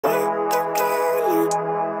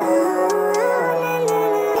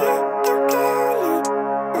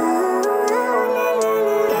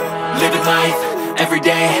every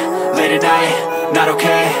day, late at night, not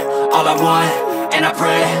okay. All I want, and I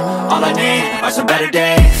pray, all I need are some better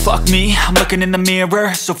days. Fuck me, I'm looking in the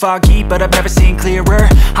mirror, so foggy, but I've never seen clearer.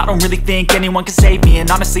 I don't really think anyone can save me, and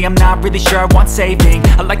honestly I'm not really sure I want saving.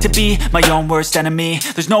 I like to be my own worst enemy.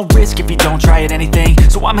 There's no risk if you don't try at anything,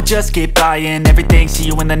 so I'ma just keep buying everything. See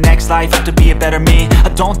you in the next life, have to be a better me. I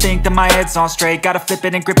don't think that my head's on straight, gotta flip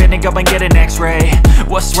it and grip it and go and get an x-ray.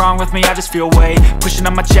 What's wrong with me? I just feel weight pushing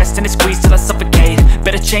on my chest and it squeezes till I suffocate.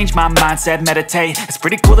 Better change my mindset, meditate. It's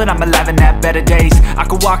pretty cool that I'm alive and have better days. I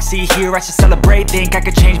could walk, see, hear, I should celebrate. Think I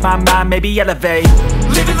could change my mind, maybe elevate.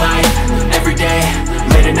 Living life, every day,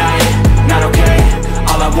 late at night, not okay.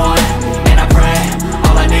 All I want, and I pray,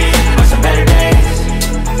 all I need are some better days.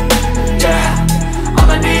 Yeah, all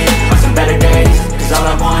I need are some better days. Cause all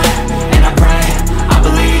I want, and I pray, I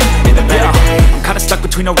believe in the better days. I'm kinda stuck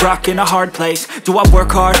between a rock and a hard place. Do I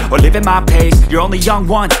work hard, or live at my pace? You're only young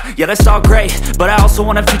once, yeah that's all great, but I also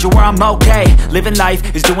want a future where I'm okay. Living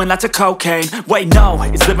life is doing lots of cocaine. Wait no,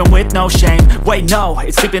 it's living with no shame. Wait no,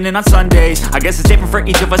 it's sleeping in on Sundays. I guess it's different for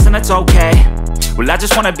each of us and that's okay. Well I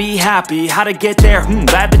just wanna be happy, how to get there?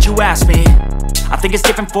 Glad that you asked me. I think it's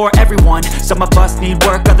different for everyone. Some of us need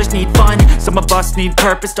work, others need fun. Some of us need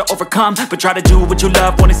purpose to overcome. But try to do what you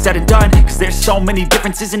love when it's said and done. Cause there's so many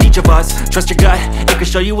differences in each of us. Trust your gut, it can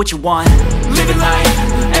show you what you want. Living life,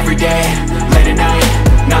 every day, late at night,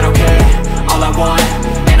 not okay. All I want,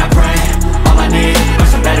 and I pray, all I need are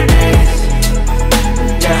some better days.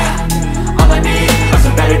 Yeah, all I need are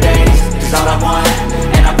some better days. Cause all I want,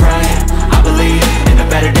 and I pray, I believe in the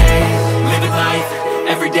better days. Living life,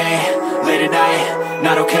 every day, late at night,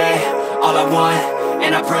 not okay. All I want,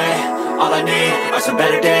 and I pray, all I need are some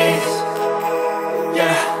better days.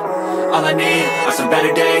 Yeah, all I need are some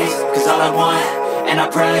better days. Cause all I want, and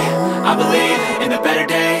I pray, I believe in the better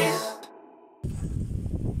days.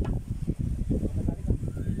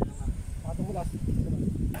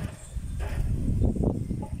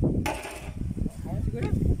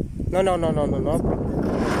 No.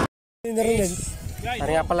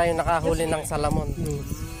 Ari nga pala yung nakahuli ng salamon.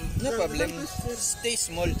 No problem. Stay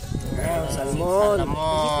small. Salmon.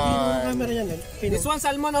 This one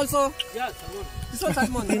salmon also. Yeah, salmon. This one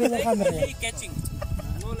salmon. Catching.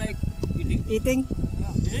 No like eating. Eating?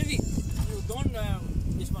 Yeah. Really? You don't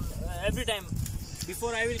this one every time.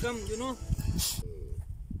 Before I will come, you know.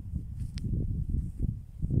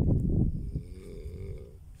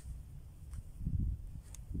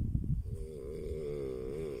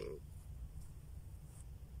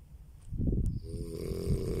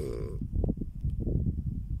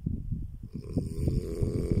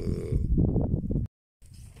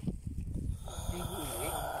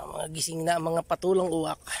 Gising na ang mga patulang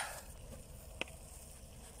uwak.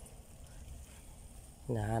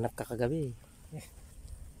 Nahanap ka kagabi.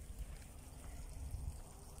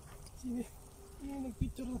 Sino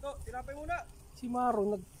nagpicture nito? Tinapay muna. Si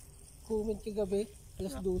Maro nag-comment kagabi,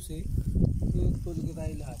 alas 12. Tulog na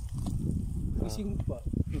tayo lahat. Gising pa.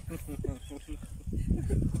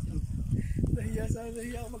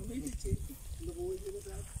 Nahiya ako mag-message eh. Lukuhin ko na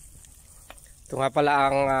sa atin. Ito nga pala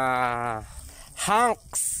ang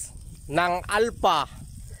Hanks ng Alpha,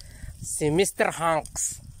 si Mr.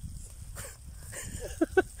 Hanks.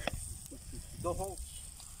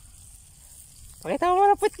 Pakita mo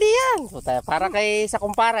na puti yan. Para kay sa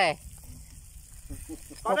kumpare.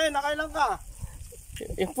 Pare, nakailang ka?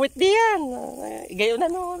 Yung puti yan. Gayon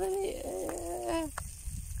na no.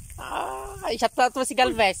 Shout out mo si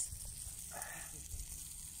Galvez.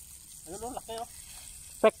 Ano laki oh?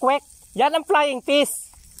 Kwek-kwek. Yan ang flying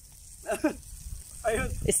fish.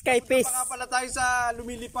 Ayun. Sky fish. Punta pa nga pala tayo sa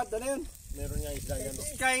lumilipad. Ano yun? Meron nga isda yan.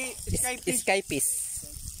 Sky fish.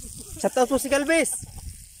 Shout out po si Galvez.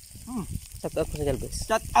 Shout out po si Galvez.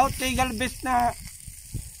 Shout out kay Galvez na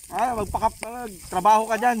magtrabaho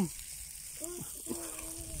ka dyan.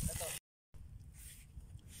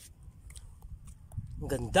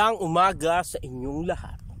 Gandang umaga sa inyong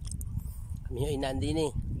lahat. Kami ay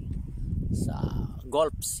nandini sa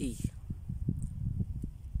Gulf Sea.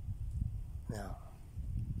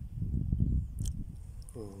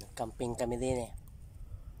 Camping kami din eh.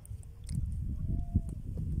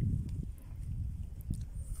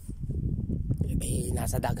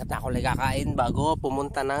 Nasa dagat na ako kakain bago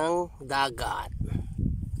pumunta ng dagat.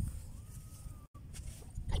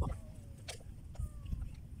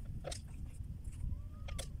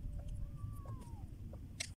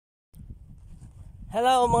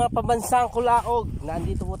 Hello mga pabansang kulaog.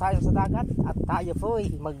 Nandito po tayo sa dagat at tayo po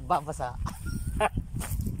ay magbabasa.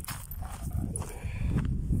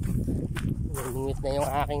 Namingwit na yung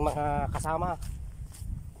aking mga kasama.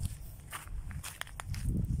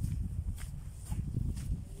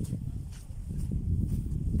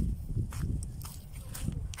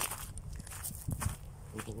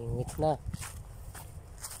 Mamingwit na.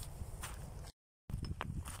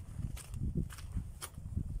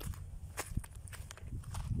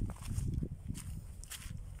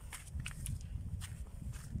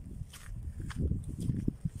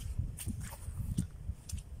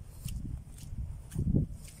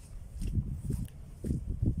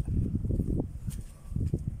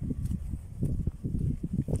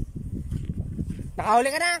 Nakahuli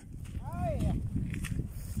ka na?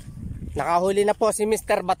 Nakahuli na po si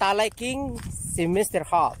Mr. Batalay King, si Mr.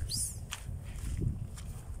 Hobbs.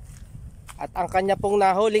 At ang kanya pong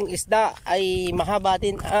nahuling isda ay mahaba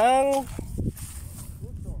din ang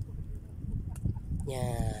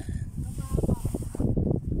yan.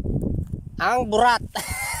 Ang burat.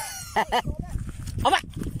 Aba!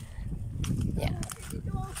 Yan.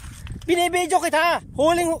 Binibidyo kita.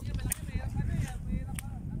 Huling.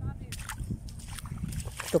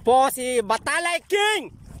 Ito po si Batalay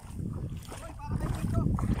King.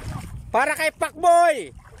 Para kay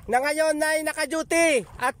Pakboy na ngayon ay naka-duty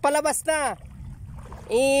at palabas na.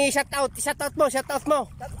 I-shout out mo. Shout out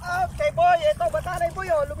kay Boy. Ito, Batalay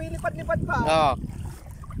Boy. Oh. Lumilipad-lipad pa. Oh.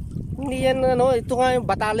 Hindi yan ano. Ito nga yung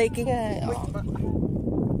Batalay King. Oh.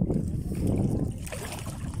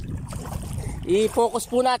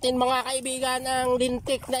 I-focus po natin mga kaibigan ang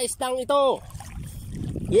lintik na isdang ito.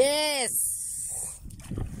 Yes!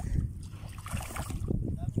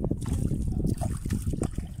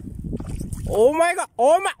 Oh my god!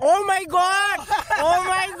 Oh my god! Oh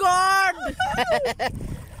my god!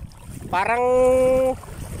 Parang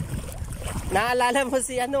naalala mo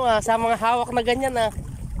si ano sa mga hawak na ganyan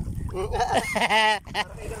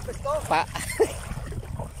Pa.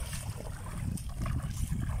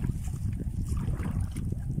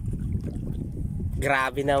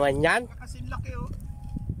 Grabe naman yan. Kasi laki oh.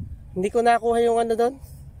 Hindi ko nakuha yung ano doon.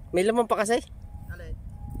 May laman pa kasi. Alin?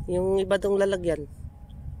 Yung iba dong lalagyan.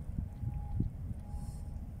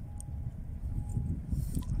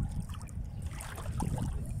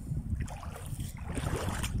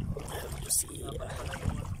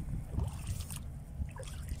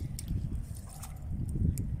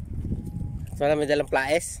 So, may dalang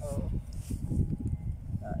plaes. Oo.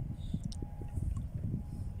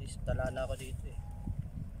 Tala na ako dito eh.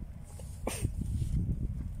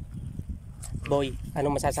 Boy,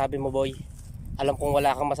 anong masasabi mo, boy? Alam kong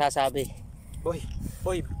wala kang masasabi.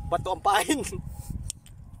 Boy, bato ang pain.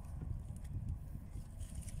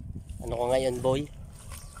 Ano ko ngayon, boy?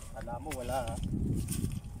 Alam mo, wala ha.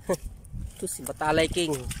 Ito si Batalay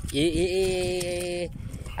King.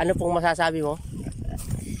 Ano pong masasabi mo?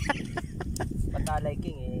 Batalay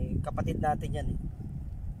King eh, kapatid natin yan eh.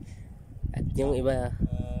 At yung iba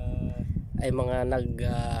ay mga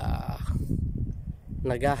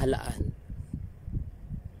naghahalaan.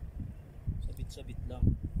 Sabit-sabit lang.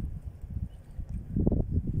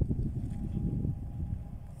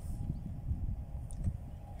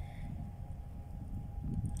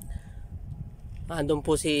 Andun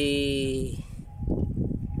po si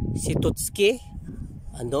Tutski.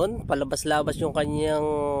 Andun, palabas-labas yung kanyang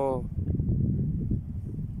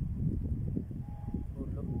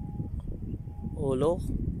ulo.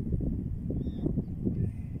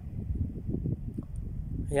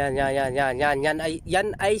 Yan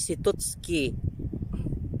ay si Tutski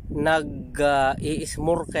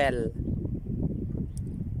i-smorkel.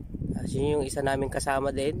 Yun yung isa naming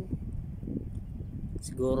kasama din.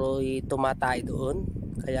 Siguro tumatay doon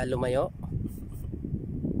kaya lumayo.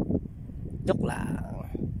 Joke lang.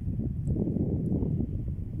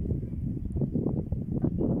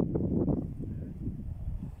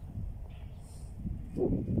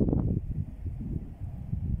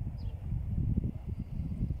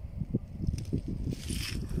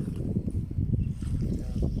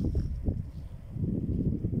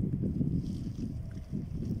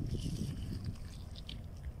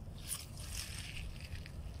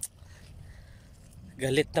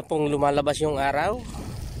 Galit na pong lumalabas yung araw.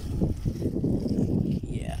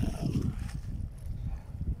 Yeah.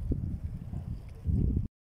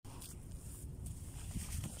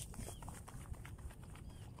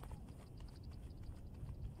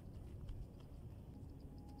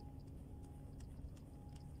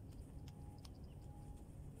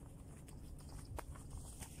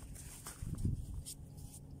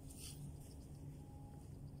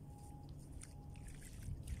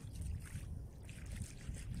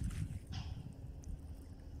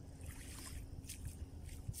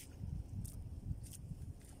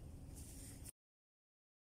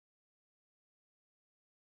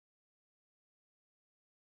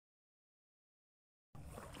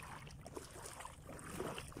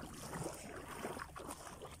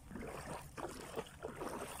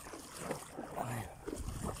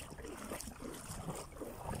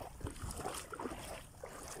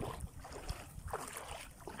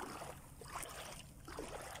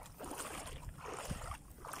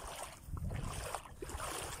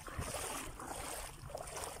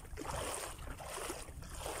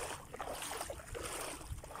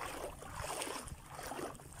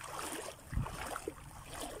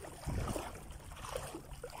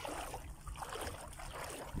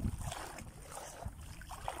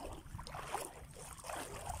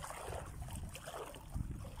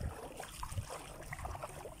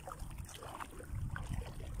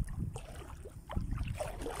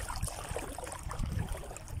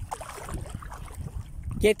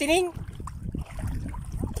 Ketining.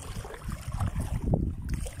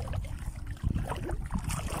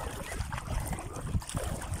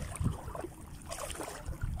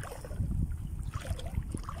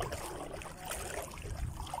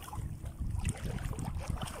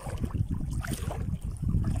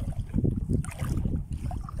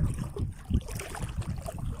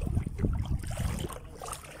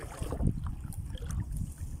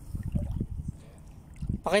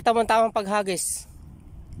 Pakita mo ang tamang paghagis.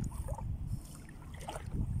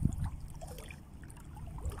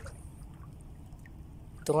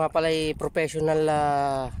 Ito nga pala ay professional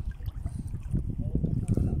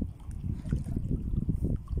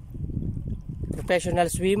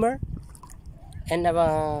swimmer and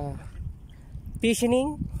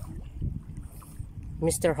fishing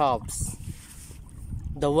Mr. Hobbs,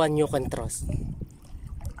 the one you can trust.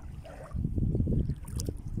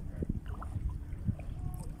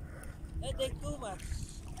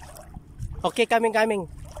 Okay, coming.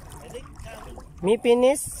 Me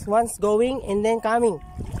finish once going and then coming.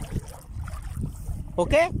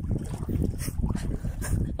 Okay?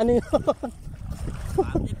 Ano yun?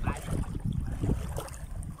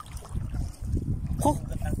 Oh.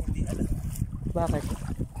 Bakit?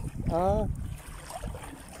 Ah.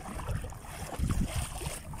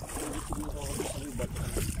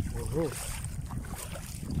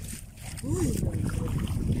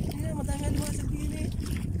 Madami ang mga sabihin eh.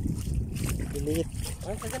 Lilit.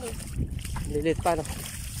 Ano ka ganun? Lilit pa no?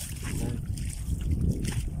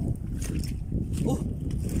 Oh!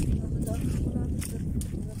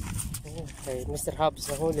 Okay, Mr. Hobbs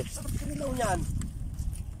na huli. Sakit ka rin niyan.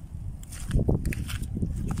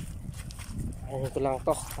 Ayun ko lang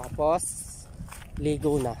to. Tapos,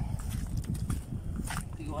 ligo na.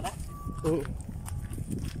 Ligo ka na?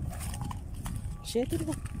 Shit, ito.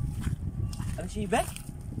 Ano si Ibe?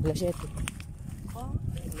 Wala shit. Oh,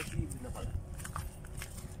 nag-live na pala.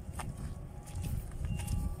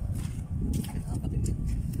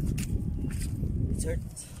 Insert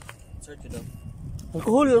ko daw.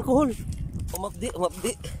 Alcohol. Umabdi.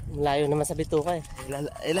 Malayo naman sa bituka eh.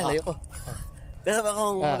 Ilalayo ko. Pero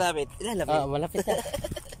akong malapit. Ilalapit. Malapit na.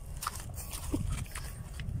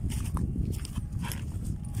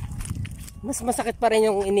 Mas masakit pa rin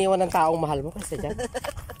yung iniwan ng taong mahal mo kasi dyan.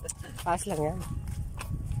 Paas lang yan.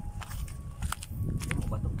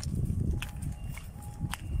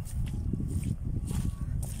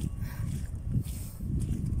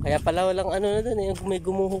 Kaya pala walang ano na dun eh. May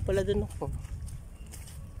gumuho pala dun ako.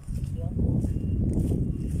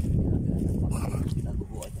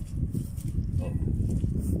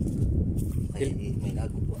 May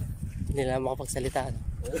nagubuan. Hindi na makapagsalita.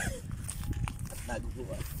 At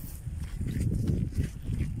nagubuan.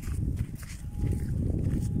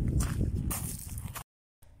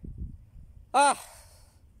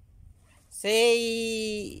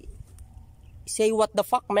 Say what the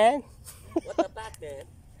fuck, man? What the fuck, man?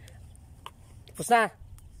 Tapos na.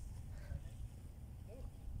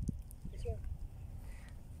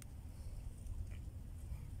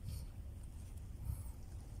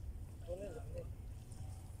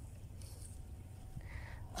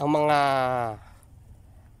 Ang mga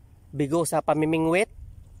bigo sa pamimingwit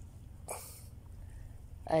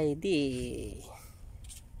ay di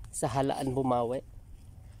sa halaan bumawi.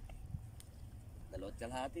 Dalawat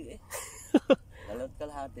kalahati eh. Dalawat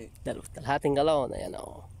kalahati. Dalawat kalahating galon. Ayan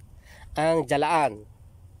o. Ang jalaan.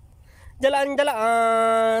 Jalaan.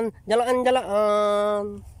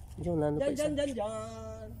 Diyan, ano pa isa?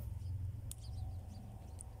 Diyan.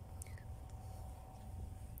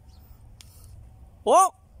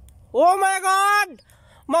 Oh my God!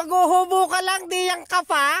 Maghuhubo ka lang, di yang ka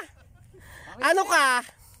pa? Ano ka?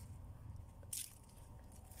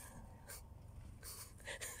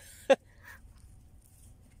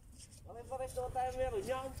 Bakit pa resto tayo meron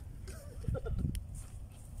yan?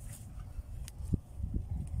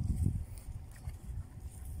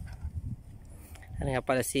 Ano nga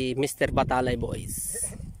pala si Mr. Batalay Boys.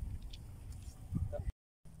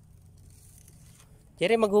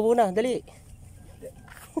 Jerry, maghubo na, dali.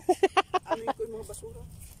 Ano ko yung mga basura?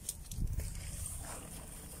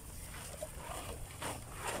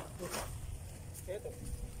 Ito.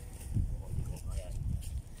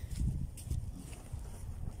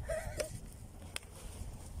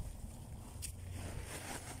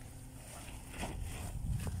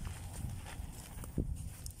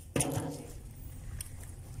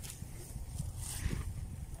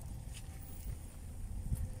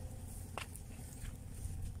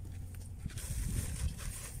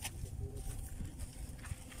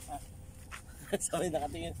 Sorry,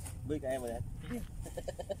 nakatingin. Boy, kaya mo yan?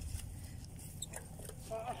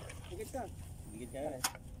 Higit ka. Hindi Higit ka na.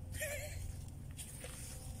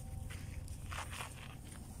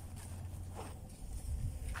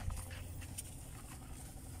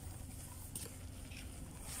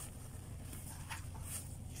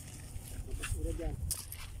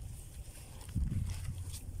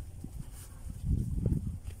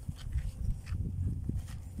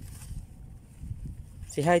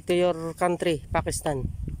 Say hi to your country, Pakistan.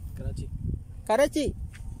 Karachi. Karachi.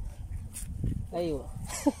 Ayo.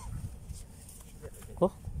 Oh,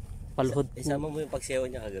 paluhod. Isama mo yung pagsayaw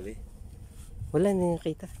niya kagabi. Wala na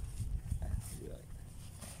nakita.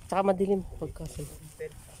 Tsaka madilim pagkasal.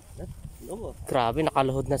 Oo. Grabe,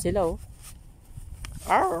 nakaluhod na sila oh.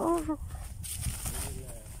 Arr!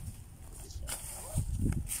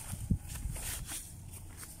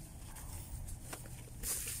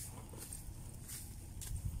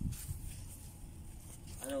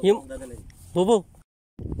 Ano Yung- kung dadalhin? Bubog.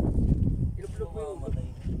 Ilog-ilog mo yung matay.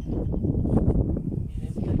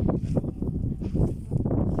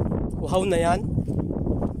 Uhaw na yan.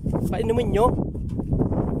 Painumin nyo.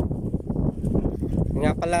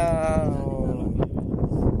 Nga pala.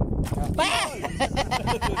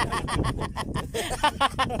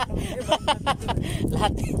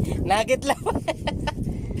 Lahat. Nugget lang.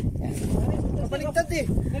 Kapaligtad eh.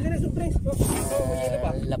 Nalina surprise.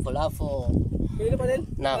 Lapu-lapo. May pa din.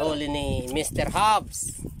 Nahuli ni Mr.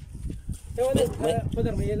 Hobbs.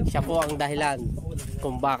 Brother, may yelo. Siya po ang dahilan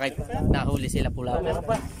kung bakit nahuli sila Lapu-lapo.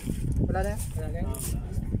 Wala na. Wala na.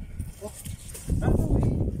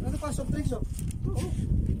 Ano pa soft drinks oh?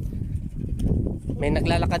 May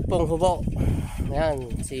naglalakad pong hubo. Ayan,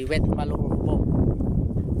 si Wet Palong Hubo.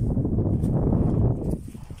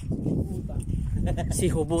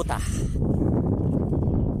 Si Hubuta.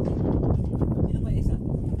 Sino ba isa?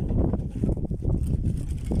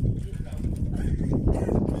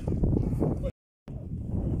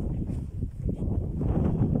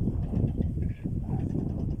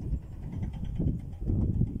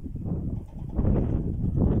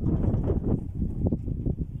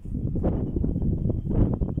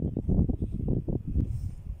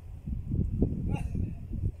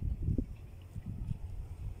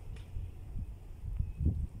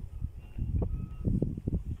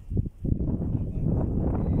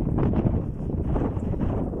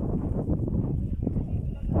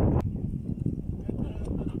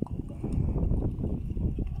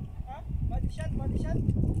 Body shot.